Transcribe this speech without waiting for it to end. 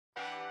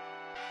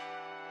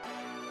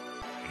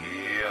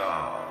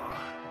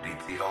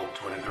DT Hope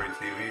 23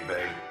 TV,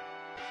 baby.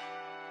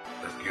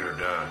 Let's get her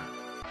done.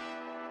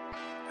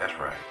 That's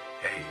right.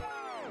 Hey,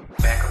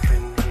 back up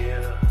in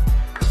here,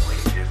 'cause we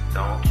just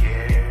don't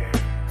care.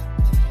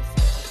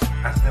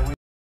 I said we.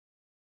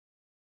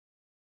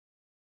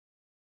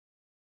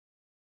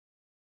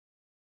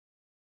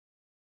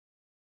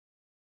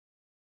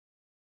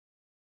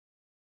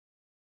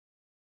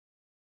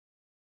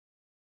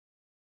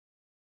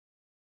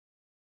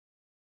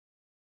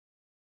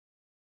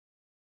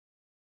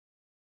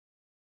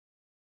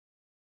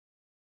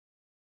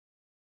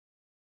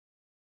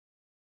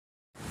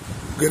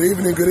 Good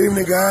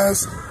evening,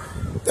 guys.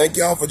 Thank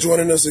y'all for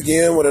joining us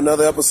again with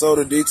another episode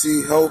of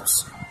DT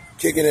Hope's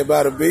Kicking It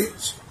by the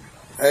Beach.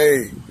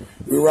 Hey,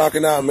 we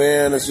rocking out,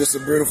 man. It's just a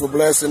beautiful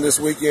blessing this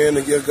weekend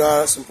to give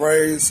God some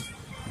praise.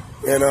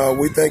 And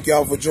we thank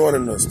y'all for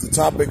joining us. The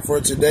topic for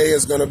today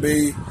is going to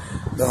be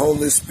the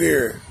Holy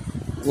Spirit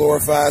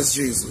glorifies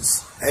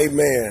Jesus.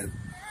 Amen.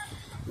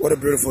 What a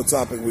beautiful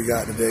topic we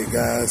got today,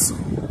 guys.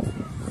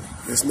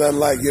 It's nothing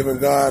like giving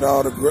God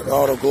all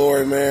the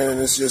glory, man,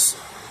 and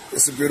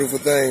it's a beautiful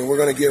thing. We're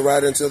going to get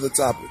right into the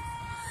topic.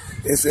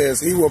 It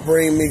says, He will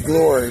bring me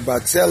glory by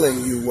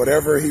telling you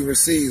whatever He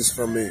receives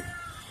from me.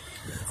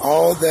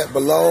 All that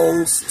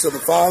belongs to the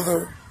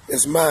Father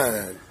is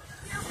mine.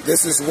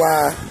 This is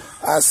why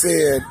I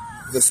said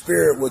the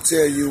Spirit will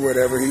tell you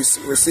whatever He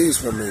receives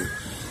from me.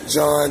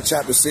 John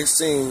chapter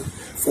 16,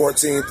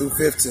 14 through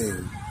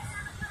 15.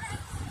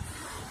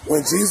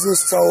 When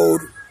Jesus told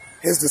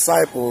His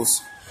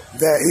disciples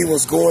that He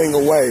was going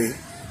away,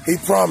 He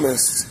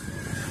promised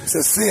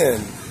to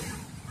send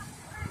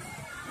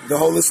the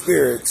Holy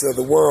Spirit to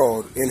the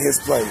world in His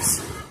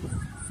place.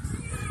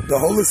 The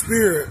Holy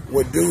Spirit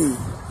would do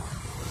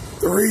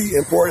three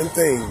important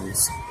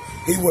things.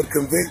 He would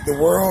convict the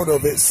world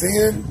of its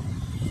sin.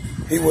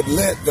 He would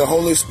let the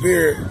Holy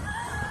Spirit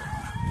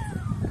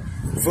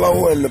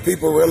flow and the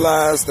people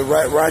realize the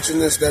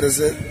righteousness that is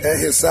at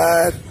His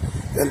side.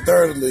 And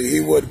thirdly,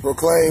 He would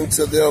proclaim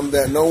to them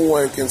that no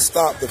one can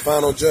stop the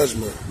final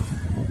judgment.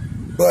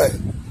 But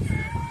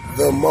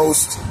the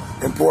most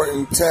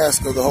important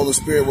task of the Holy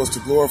Spirit was to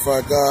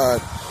glorify God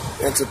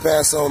and to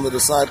pass on the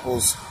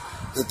disciples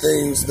the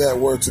things that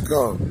were to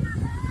come.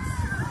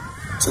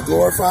 To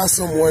glorify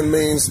someone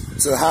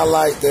means to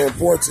highlight the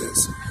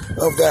importance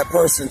of that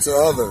person to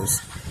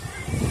others.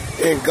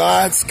 In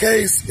God's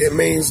case, it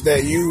means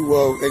that you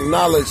will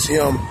acknowledge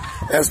Him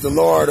as the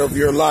Lord of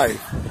your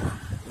life,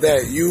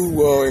 that you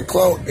will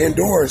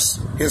endorse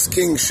His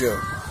kingship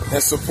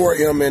and support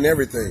Him in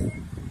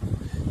everything.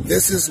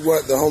 This is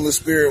what the Holy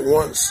Spirit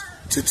wants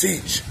to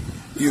teach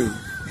you.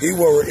 He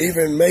will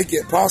even make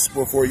it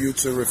possible for you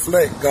to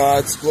reflect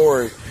God's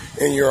glory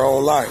in your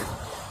own life.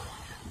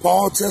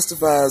 Paul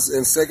testifies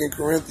in 2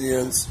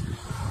 Corinthians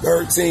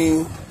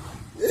 3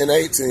 and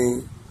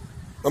 18.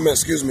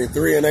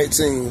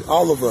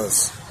 All of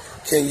us,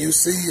 can you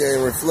see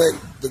and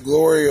reflect the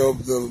glory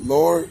of the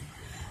Lord?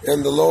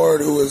 And the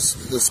Lord, who is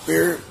the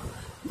Spirit,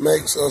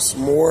 makes us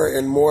more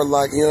and more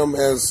like Him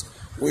as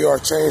we are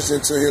changed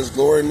into His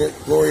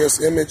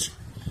glorious image.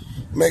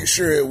 Make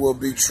sure it will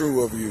be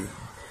true of you.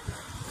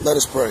 Let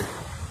us pray.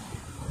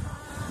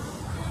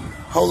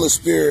 Holy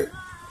Spirit,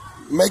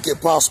 make it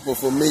possible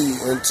for me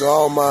and to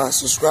all my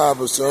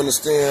subscribers to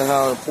understand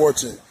how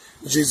important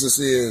Jesus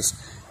is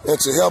and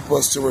to help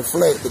us to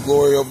reflect the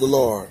glory of the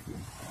Lord.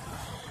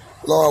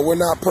 Lord, we're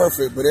not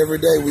perfect, but every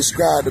day we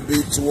strive to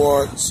be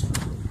towards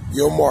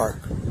your mark,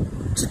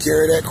 to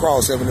carry that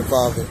cross, Heavenly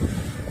Father,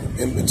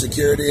 and to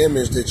carry the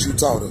image that you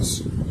taught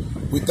us.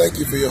 We thank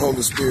you for your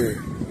Holy Spirit.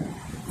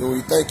 And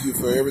we thank you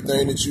for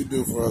everything that you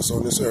do for us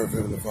on this earth,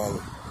 Heavenly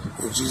Father.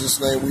 In Jesus'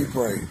 name we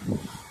pray.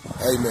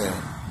 Amen.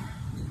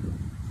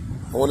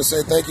 I want to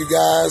say thank you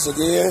guys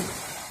again.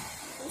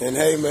 And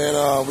hey, man,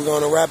 we're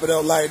going to wrap it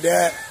up like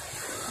that.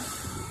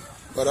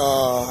 But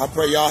I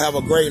pray y'all have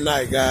a great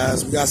night,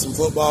 guys. We got some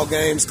football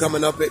games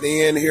coming up at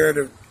the end here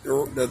to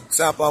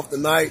top off the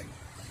night.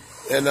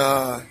 And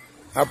I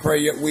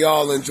pray we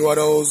all enjoy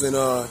those and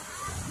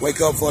wake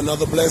up for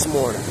another blessed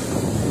morning.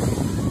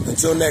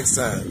 Until next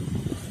time.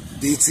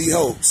 DT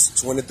Hopes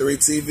 23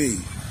 TV.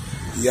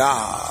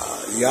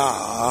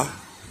 Yeah.